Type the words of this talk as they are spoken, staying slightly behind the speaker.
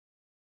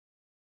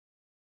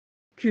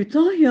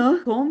Kütahya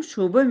Kom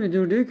Şube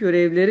Müdürlüğü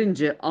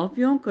görevlerince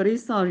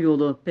Afyonkarahisar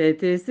yolu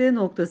PTS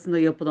noktasında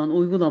yapılan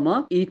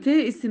uygulama İT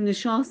isimli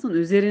şahsın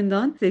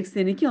üzerinden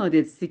 82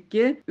 adet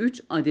sikke,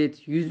 3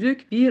 adet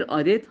yüzük, 1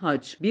 adet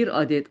haç,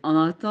 1 adet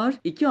anahtar,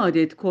 2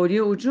 adet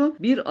kolye ucu,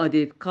 1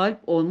 adet kalp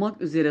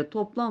olmak üzere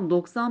toplam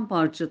 90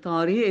 parça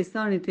tarihi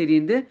eser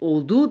niteliğinde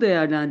olduğu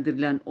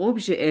değerlendirilen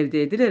obje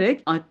elde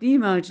edilerek adli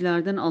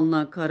mercilerden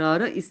alınan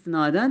karara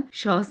istinaden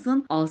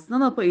şahsın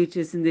Aslanapa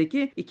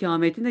ilçesindeki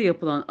ikametinde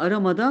yapılan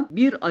aramada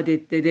 1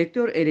 adet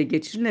dedektör ele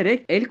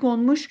geçirilerek el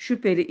konmuş,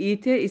 şüpheli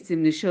İT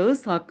isimli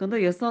şahıs hakkında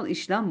yasal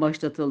işlem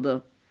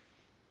başlatıldı.